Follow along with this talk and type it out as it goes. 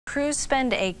crews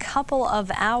spend a couple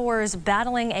of hours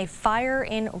battling a fire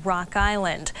in Rock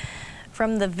Island.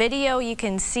 From the video you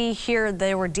can see here,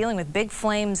 they were dealing with big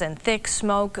flames and thick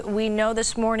smoke. We know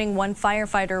this morning one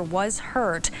firefighter was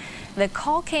hurt. The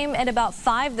call came at about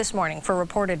 5 this morning for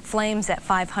reported flames at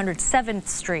 507th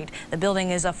Street. The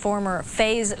building is a former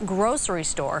Faye's grocery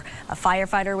store. A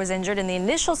firefighter was injured in the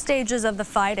initial stages of the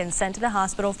fight and sent to the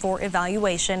hospital for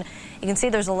evaluation. You can see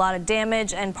there's a lot of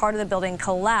damage and part of the building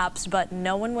collapsed, but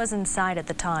no one was inside at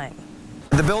the time.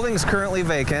 The building is currently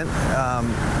vacant.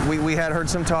 We had heard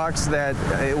some talks that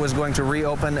it was going to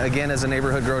reopen again as a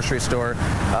neighborhood grocery store,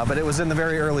 but it was in the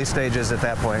very early stages at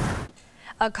that point.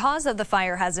 A cause of the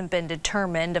fire hasn't been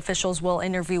determined. Officials will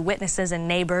interview witnesses and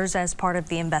neighbors as part of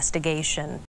the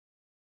investigation.